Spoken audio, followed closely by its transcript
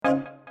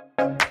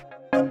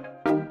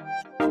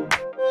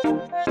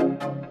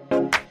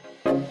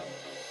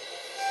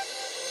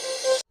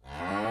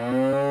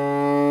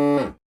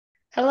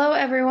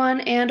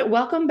everyone, and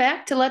welcome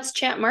back to Let's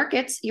Chat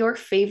Markets, your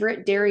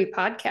favorite dairy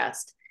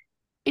podcast.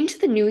 Into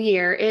the new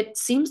year, it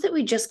seems that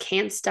we just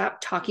can't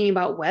stop talking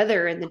about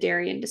weather in the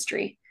dairy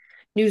industry.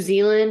 New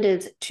Zealand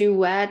is too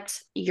wet,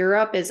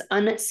 Europe is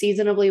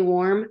unseasonably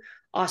warm,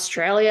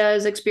 Australia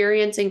is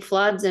experiencing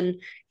floods, and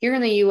here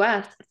in the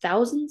US,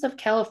 thousands of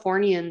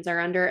Californians are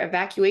under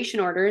evacuation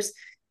orders,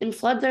 and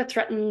floods are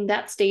threatening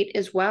that state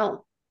as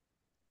well.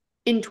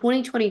 In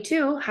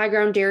 2022, High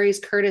Ground Dairy's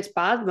Curtis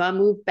Bosma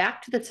moved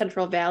back to the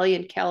Central Valley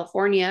in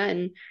California.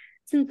 And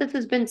since this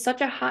has been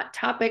such a hot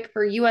topic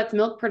for U.S.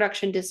 milk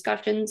production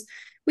discussions,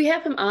 we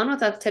have him on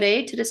with us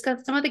today to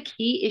discuss some of the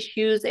key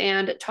issues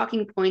and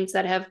talking points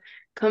that have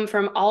come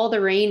from all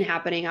the rain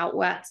happening out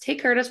west. Hey,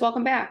 Curtis,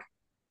 welcome back.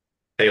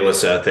 Hey,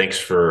 Alyssa, thanks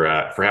for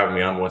having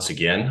me on once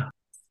again.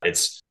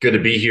 It's good to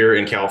be here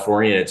in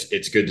California.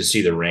 It's good to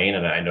see the rain,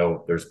 and I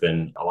know there's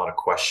been a lot of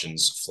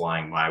questions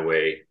flying my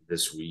way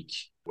this week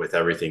with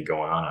everything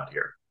going on out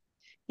here.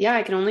 Yeah,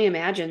 I can only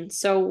imagine.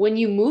 So, when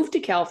you moved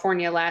to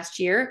California last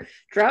year,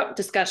 drought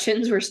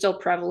discussions were still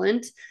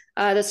prevalent.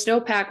 The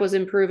snowpack was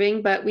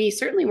improving, but we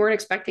certainly weren't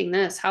expecting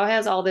this. How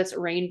has all this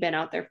rain been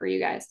out there for you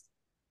guys?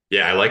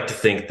 Yeah, I like to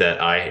think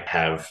that I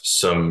have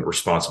some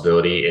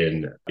responsibility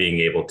in being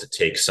able to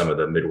take some of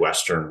the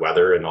Midwestern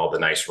weather and all the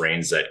nice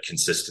rains that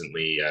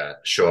consistently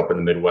show up in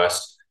the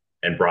Midwest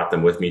and brought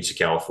them with me to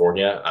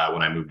California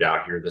when I moved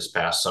out here this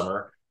past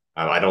summer.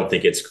 I don't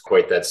think it's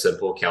quite that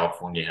simple.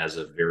 California has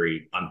a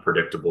very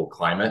unpredictable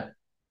climate.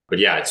 But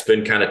yeah, it's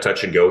been kind of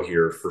touch and go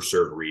here for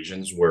certain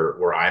regions.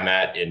 Where I'm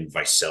at in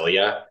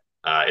Visalia,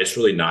 it's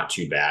really not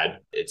too bad.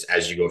 It's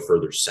as you go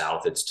further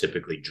south, it's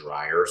typically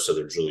drier, so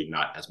there's really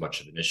not as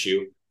much of an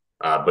issue.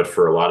 But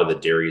for a lot of the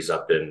dairies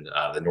up in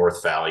the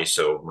North Valley,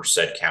 so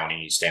Merced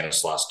County,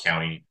 Stanislaus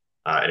County,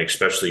 and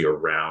especially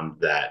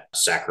around that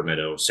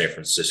Sacramento, San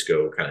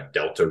Francisco kind of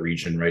Delta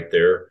region right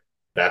there,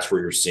 that's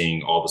where you're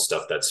seeing all the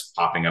stuff that's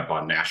popping up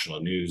on national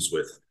news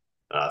with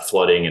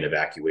flooding and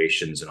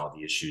evacuations and all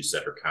the issues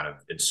that are kind of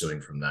ensuing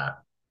from that.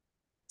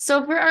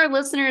 So, for our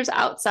listeners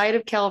outside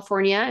of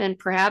California and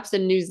perhaps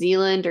in New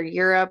Zealand or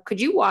Europe, could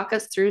you walk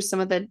us through some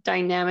of the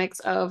dynamics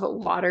of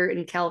water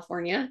in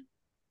California?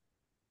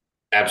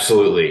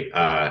 Absolutely.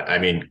 I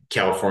mean,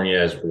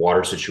 California's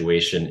water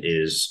situation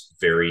is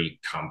very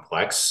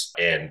complex,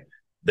 and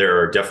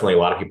there are definitely a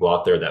lot of people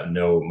out there that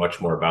know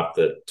much more about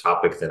the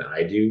topic than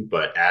I do.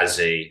 But as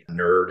a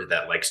nerd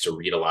that likes to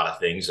read a lot of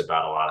things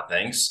about a lot of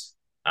things,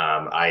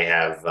 I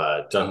have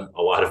done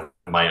a lot of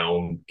my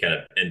own kind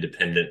of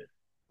independent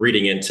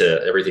reading into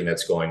everything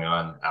that's going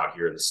on out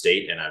here in the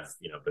state, and I've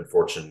been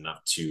fortunate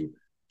enough to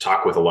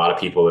talk with a lot of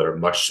people that are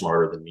much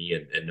smarter than me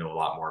and know a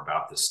lot more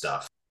about this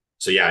stuff.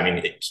 So yeah, I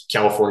mean,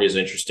 California is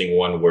an interesting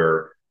one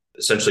where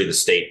essentially the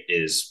state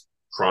is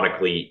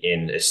chronically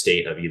in a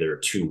state of either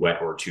too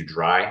wet or too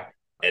dry,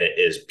 and it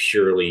is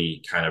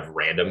purely kind of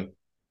random.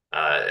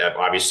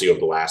 Obviously, over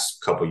the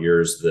last couple of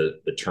years,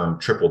 the term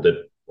triple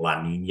dip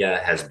La Nina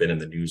has been in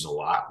the news a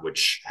lot,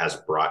 which has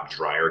brought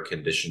drier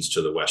conditions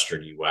to the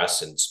Western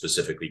US and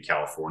specifically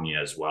California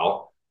as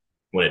well.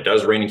 When it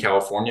does rain in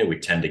California, we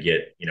tend to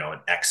get, an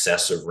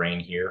excess of rain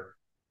here.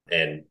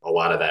 And a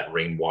lot of that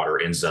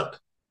rainwater ends up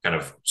kind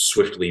of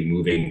swiftly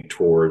moving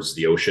towards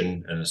the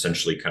ocean and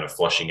essentially kind of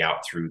flushing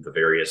out through the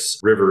various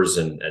rivers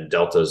and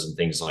deltas and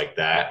things like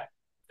that.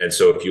 And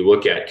so if you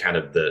look at kind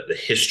of the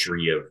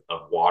history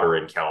of water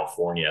in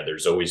California,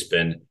 there's always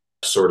been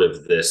sort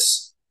of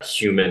this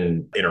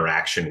human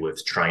interaction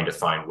with trying to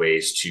find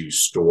ways to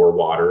store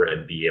water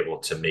and be able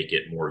to make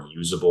it more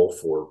usable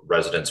for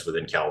residents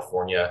within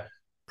California.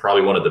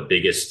 Probably one of the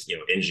biggest,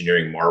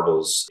 engineering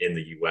marvels in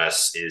the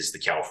US is the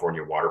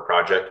California Water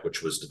Project,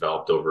 which was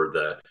developed over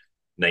the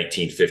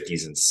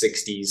 1950s and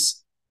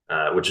 60s,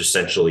 which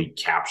essentially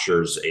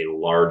captures a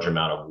large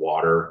amount of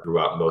water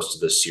throughout most of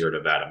the Sierra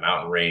Nevada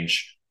mountain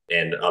range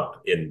and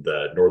up in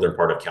the northern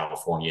part of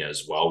California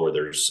as well, where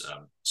there's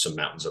some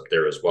mountains up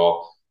there as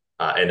well.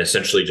 And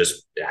essentially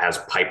just has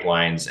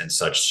pipelines and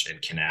such and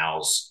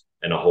canals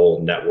and a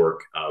whole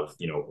network of,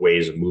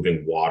 ways of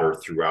moving water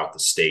throughout the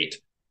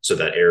state so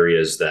that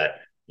areas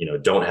that,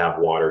 don't have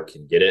water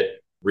can get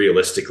it.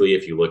 Realistically,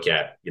 if you look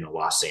at,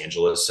 Los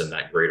Angeles and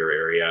that greater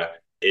area,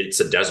 it's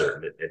a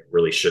desert. It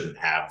really shouldn't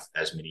have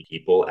as many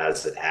people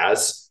as it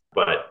has.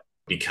 But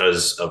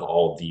because of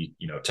all the,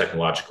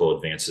 technological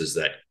advances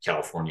that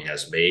California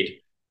has made,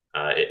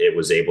 it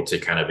was able to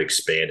kind of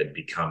expand and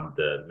become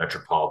the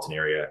metropolitan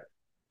area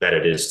that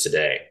it is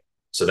today.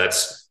 So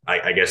that's,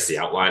 I guess, the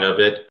outline of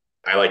it.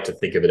 I like to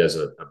think of it as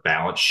a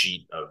balance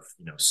sheet of,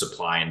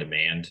 supply and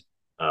demand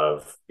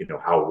of,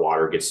 how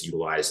water gets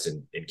utilized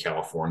in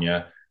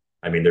California.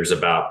 I mean, there's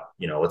about,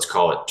 let's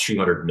call it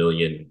 200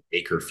 million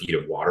acre feet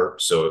of water.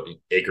 So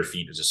acre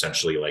feet is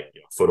essentially like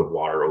a foot of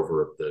water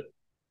over the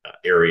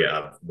area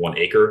of 1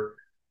 acre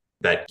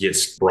that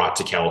gets brought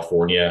to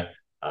California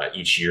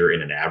each year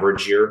in an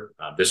average year.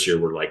 This year,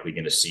 we're likely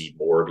going to see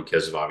more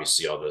because of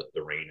obviously all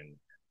the rain and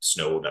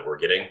snow that we're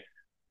getting.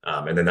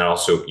 And then that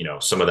also,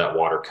 some of that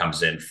water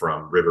comes in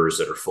from rivers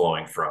that are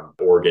flowing from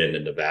Oregon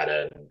and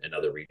Nevada and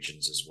other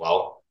regions as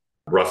well.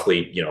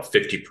 Roughly,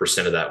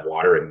 50% of that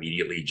water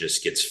immediately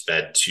just gets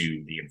fed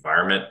to the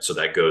environment. So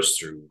that goes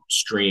through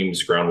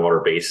streams,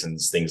 groundwater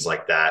basins, things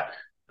like that.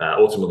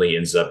 Ultimately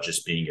ends up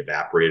just being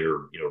evaporated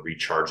or,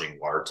 recharging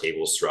water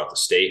tables throughout the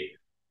state.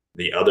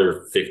 The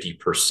other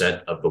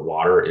 50% of the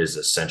water is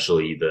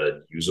essentially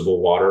the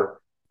usable water.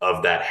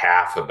 Of that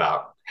half,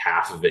 about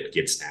half of it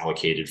gets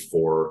allocated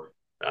for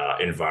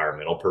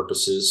environmental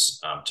purposes,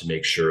 to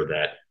make sure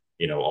that,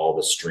 all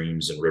the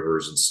streams and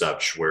rivers and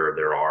such where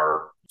there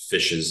are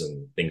fishes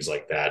and things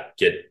like that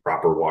get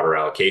proper water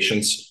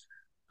allocations.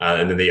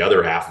 And then the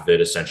other half of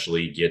it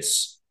essentially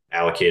gets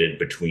allocated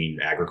between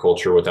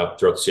agriculture throughout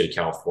the state of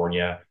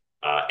California,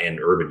 and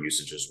urban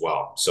usage as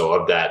well. So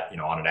of that,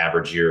 on an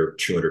average year,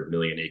 200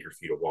 million acre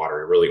feet of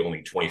water, really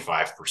only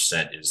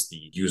 25% is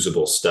the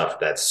usable stuff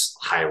that's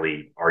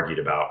highly argued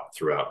about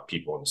throughout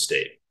people in the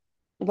state.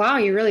 Wow,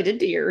 you really did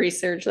do your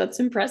research. That's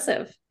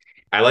impressive.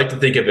 I like to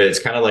think of it as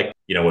kind of like,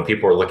 when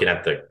people are looking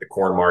at the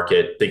corn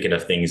market, thinking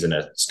of things in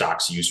a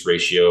stocks use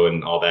ratio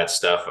and all that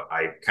stuff,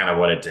 I kind of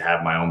wanted to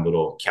have my own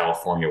little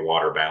California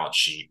water balance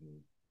sheet. And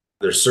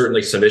there's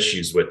certainly some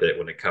issues with it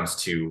when it comes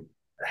to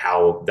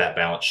how that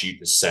balance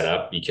sheet is set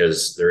up,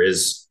 because there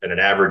is, in an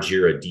average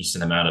year, a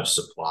decent amount of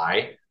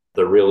supply.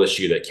 The real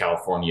issue that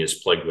California is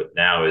plagued with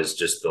now is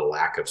just the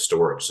lack of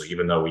storage. So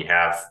even though we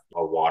have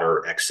a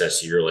water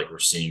excess year like we're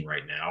seeing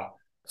right now,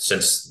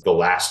 since the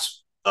last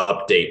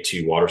update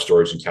to water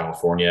storage in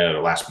California, the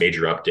last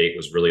major update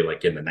was really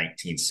like in the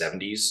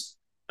 1970s.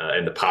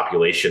 And the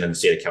population in the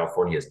state of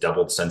California has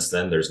doubled since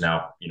then. There's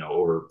now,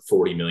 over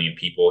 40 million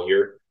people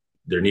here.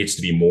 There needs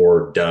to be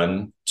more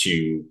done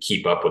to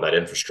keep up with that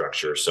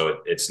infrastructure. So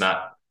it's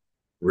not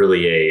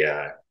really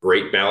a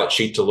great balance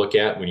sheet to look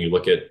at when you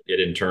look at it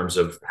in terms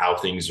of how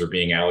things are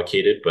being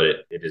allocated, but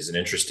it is an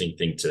interesting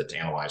thing to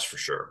analyze for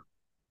sure.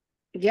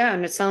 Yeah,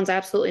 and it sounds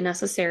absolutely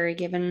necessary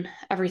given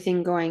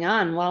everything going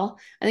on. Well,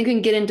 I think we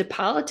can get into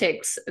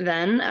politics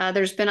then.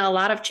 There's been a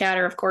lot of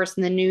chatter, of course,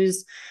 in the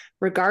news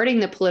regarding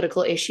the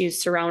political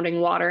issues surrounding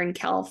water in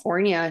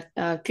California.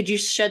 Could you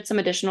shed some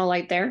additional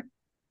light there?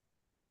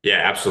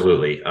 Yeah,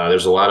 absolutely.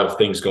 There's a lot of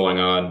things going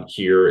on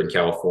here in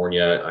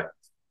California. A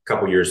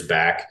couple years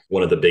back,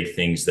 one of the big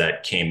things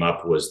that came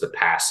up was the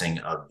passing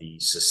of the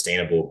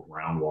Sustainable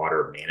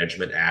Groundwater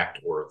Management Act,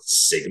 or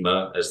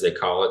SGMA, as they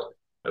call it,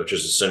 which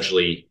is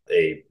essentially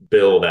a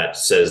bill that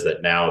says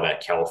that now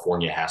that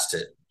California has to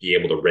be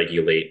able to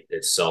regulate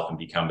itself and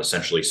become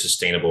essentially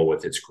sustainable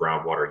with its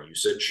groundwater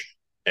usage.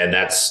 And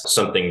that's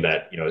something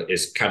that,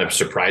 is kind of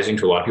surprising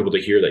to a lot of people to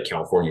hear, that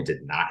California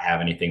did not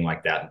have anything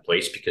like that in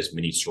place, because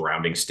many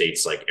surrounding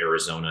states like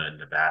Arizona and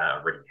Nevada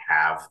already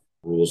have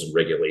rules and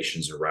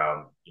regulations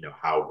around,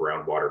 how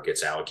groundwater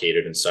gets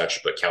allocated and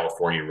such. But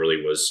California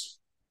really was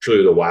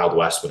truly the Wild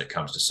West when it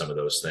comes to some of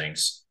those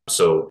things.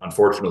 So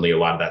unfortunately, a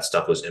lot of that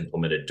stuff was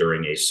implemented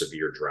during a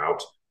severe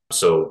drought.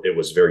 So it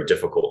was very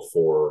difficult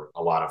for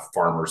a lot of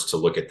farmers to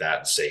look at that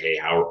and say, hey,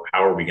 how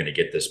are we going to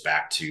get this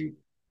back to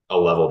a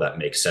level that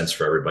makes sense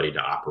for everybody to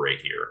operate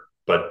here?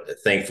 But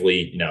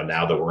thankfully,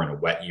 now that we're in a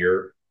wet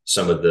year,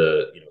 some of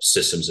the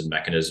systems and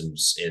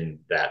mechanisms in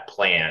that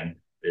plan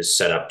is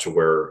set up to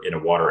where in a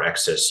water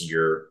excess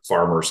year,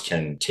 farmers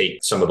can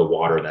take some of the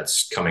water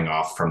that's coming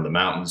off from the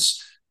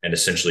mountains and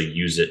essentially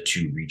use it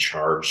to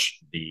recharge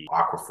the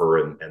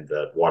aquifer and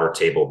the water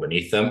table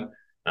beneath them.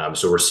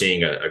 So we're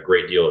seeing a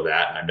great deal of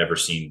that. And I've never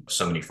seen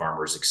so many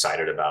farmers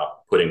excited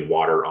about putting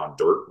water on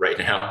dirt right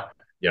now.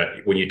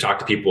 When you talk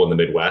to people in the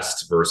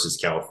Midwest versus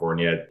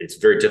California, it's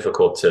very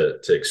difficult to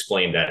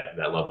explain that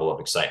level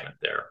of excitement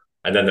there.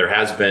 And then there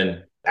has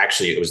been,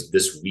 actually, it was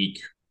this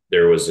week,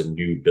 there was a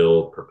new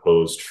bill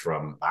proposed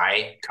from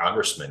my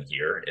congressman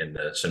here in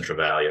the Central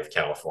Valley of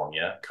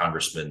California,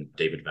 Congressman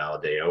David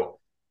Valadao,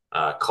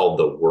 called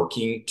the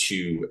Working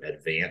to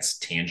Advance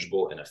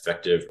Tangible and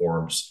Effective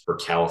Forms for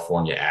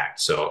California Act.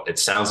 So it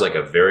sounds like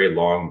a very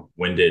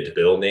long-winded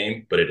bill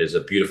name, but it is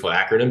a beautiful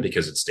acronym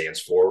because it stands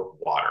for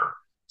WATER.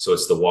 So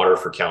it's the Water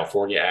for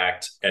California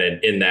Act.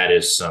 And in that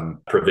is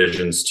some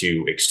provisions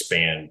to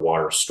expand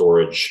water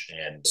storage.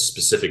 And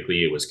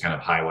specifically, it was kind of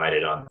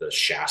highlighted on the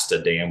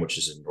Shasta Dam, which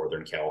is in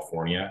Northern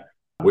California,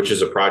 which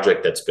is a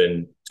project that's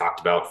been talked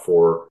about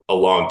for a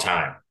long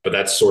time. But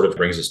that sort of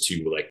brings us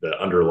to like the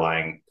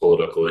underlying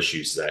political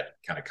issues that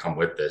kind of come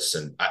with this.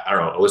 And I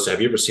don't know, Alyssa,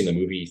 have you ever seen the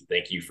movie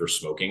Thank You for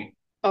Smoking?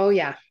 Oh,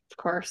 yeah, of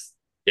course.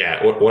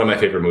 Yeah, one of my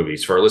favorite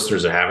movies. For our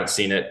listeners that haven't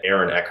seen it,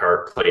 Aaron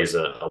Eckhart plays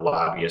a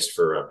lobbyist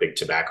for a big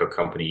tobacco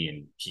company,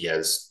 and he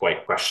has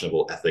quite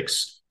questionable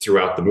ethics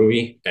throughout the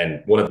movie.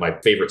 And one of my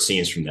favorite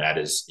scenes from that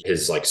is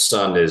his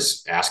son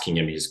is asking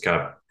him, he's kind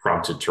of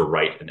prompted to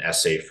write an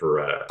essay for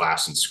a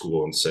class in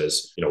school, and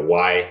says,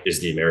 why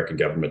is the American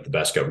government the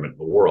best government in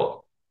the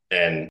world?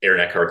 And Aaron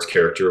Eckhart's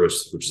character,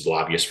 which is the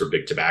lobbyist for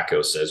big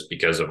tobacco, says,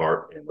 because of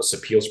our endless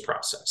appeals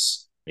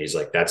process. And he's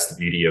like, that's the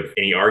beauty of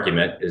any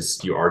argument,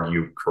 is you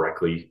argue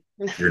correctly,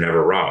 you're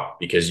never wrong,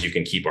 because you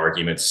can keep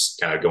arguments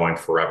kind of going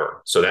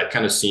forever. So that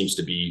kind of seems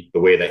to be the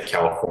way that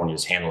California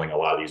is handling a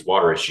lot of these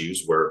water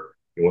issues, where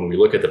When we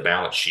look at the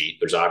balance sheet,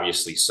 there's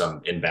obviously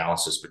some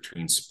imbalances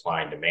between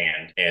supply and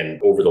demand.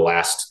 And over the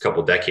last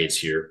couple of decades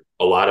here,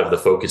 a lot of the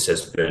focus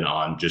has been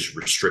on just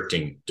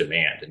restricting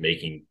demand and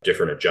making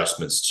different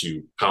adjustments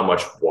to how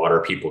much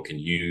water people can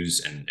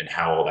use and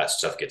how all that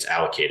stuff gets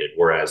allocated.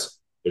 Whereas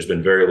there's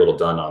been very little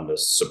done on the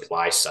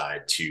supply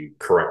side to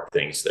correct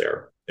things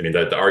there. I mean,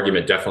 the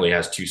argument definitely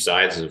has two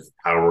sides of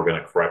how we're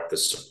going to correct the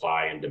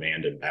supply and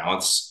demand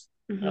imbalance.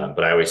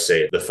 But I always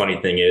say the funny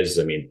thing is,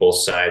 I mean, both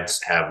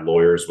sides have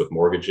lawyers with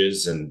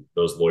mortgages, and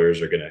those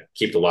lawyers are going to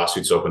keep the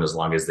lawsuits open as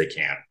long as they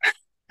can.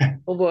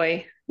 Oh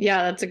boy.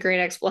 Yeah, that's a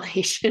great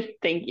explanation.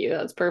 Thank you.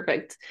 That's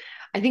perfect.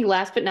 I think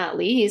last but not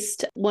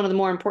least, one of the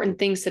more important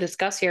things to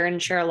discuss here, and I'm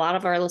sure a lot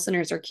of our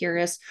listeners are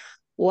curious,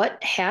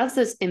 what has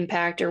this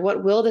impact or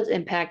what will this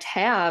impact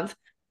have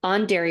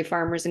on dairy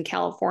farmers in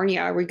California?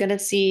 Are we going to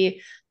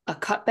see a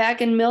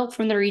cutback in milk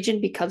from the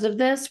region because of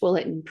this? Will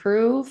it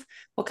improve?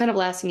 What kind of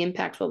lasting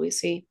impact will we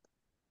see?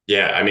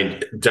 Yeah, I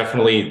mean,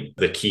 definitely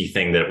the key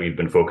thing that we've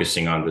been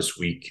focusing on this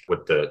week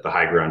with the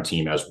High Ground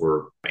team as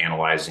we're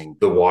analyzing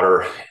the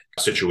water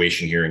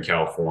situation here in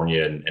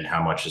California and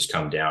how much has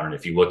come down. And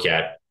if you look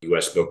at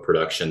US milk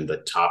production, the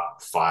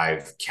top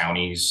 5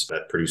 counties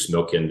that produce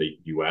milk in the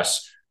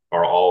US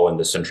are all in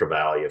the Central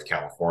Valley of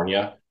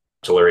California.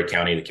 Tulare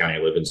County, the county I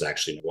live in, is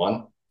actually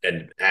one.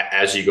 And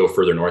as you go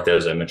further north,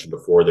 as I mentioned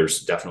before,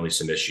 there's definitely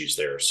some issues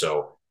there.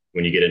 So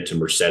when you get into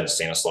Merced,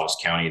 Stanislaus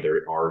County,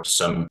 there are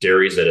some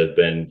dairies that have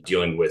been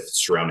dealing with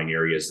surrounding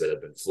areas that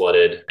have been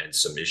flooded and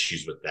some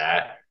issues with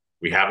that.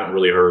 We haven't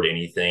really heard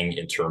anything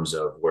in terms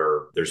of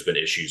where there's been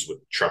issues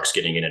with trucks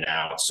getting in and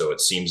out. So it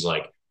seems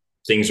like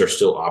things are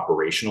still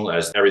operational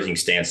as everything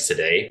stands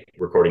today,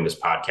 recording this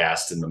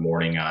podcast in the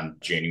morning on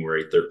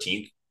January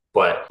 13th.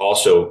 But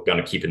also going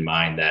to keep in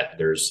mind that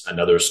there's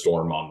another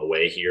storm on the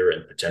way here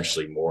and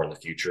potentially more in the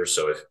future.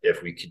 So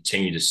if we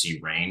continue to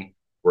see rain,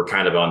 we're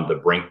kind of on the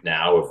brink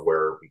now of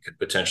where we could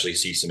potentially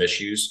see some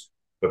issues.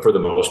 But for the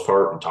most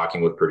part, I'm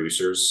talking with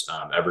producers,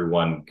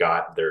 everyone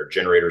got their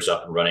generators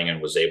up and running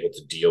and was able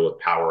to deal with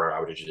power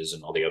outages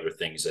and all the other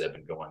things that have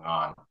been going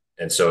on.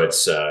 And so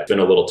it's been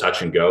a little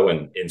touch and go.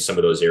 And in some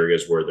of those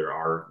areas where there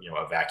are,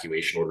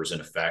 evacuation orders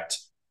in effect,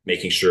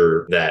 making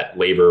sure that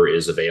labor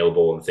is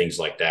available and things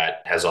like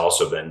that has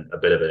also been a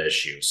bit of an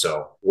issue.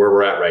 So where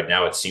we're at right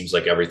now, it seems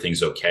like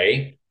everything's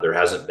okay. There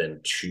hasn't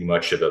been too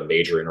much of a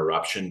major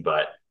interruption,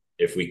 but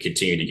if we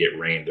continue to get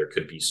rain, there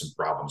could be some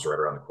problems right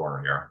around the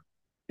corner here.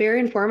 Very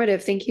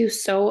informative. Thank you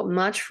so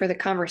much for the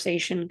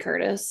conversation,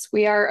 Curtis.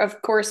 We are,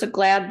 of course,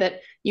 glad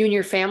that you and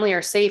your family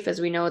are safe, as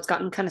we know it's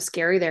gotten kind of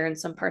scary there in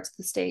some parts of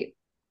the state.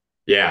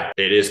 Yeah,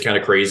 it is kind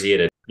of crazy.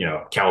 And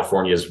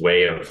California's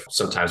way of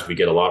sometimes we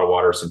get a lot of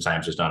water,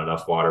 sometimes there's not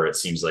enough water. It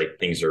seems like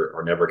things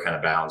are never kind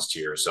of balanced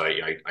here. So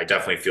I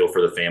definitely feel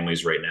for the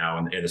families right now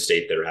in the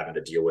state that are having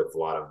to deal with a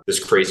lot of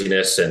this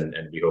craziness. And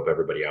we hope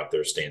everybody out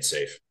there is staying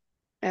safe.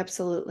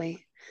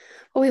 Absolutely.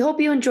 Well, we hope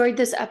you enjoyed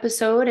this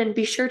episode, and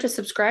be sure to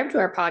subscribe to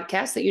our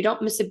podcast so you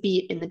don't miss a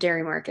beat in the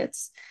dairy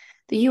markets.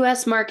 The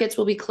U.S. markets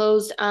will be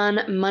closed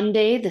on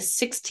Monday, the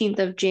 16th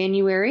of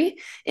January,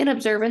 in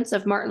observance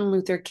of Martin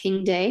Luther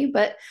King Day,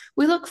 but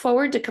we look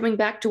forward to coming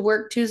back to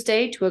work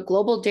Tuesday to a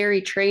global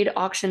dairy trade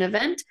auction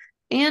event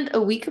and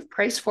a week of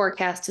price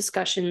forecast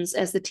discussions,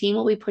 as the team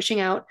will be pushing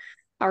out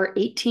our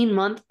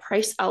 18-month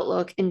price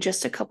outlook in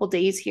just a couple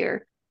days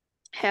here.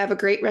 Have a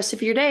great rest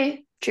of your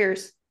day.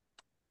 Cheers.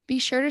 Be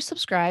sure to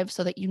subscribe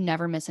so that you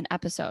never miss an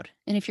episode.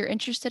 And if you're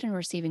interested in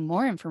receiving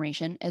more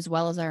information as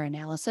well as our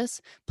analysis,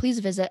 please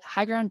visit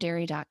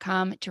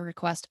highgrounddairy.com to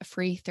request a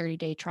free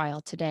 30-day trial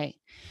today.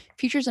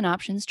 Futures and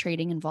options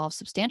trading involves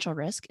substantial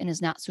risk and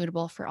is not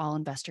suitable for all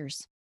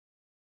investors.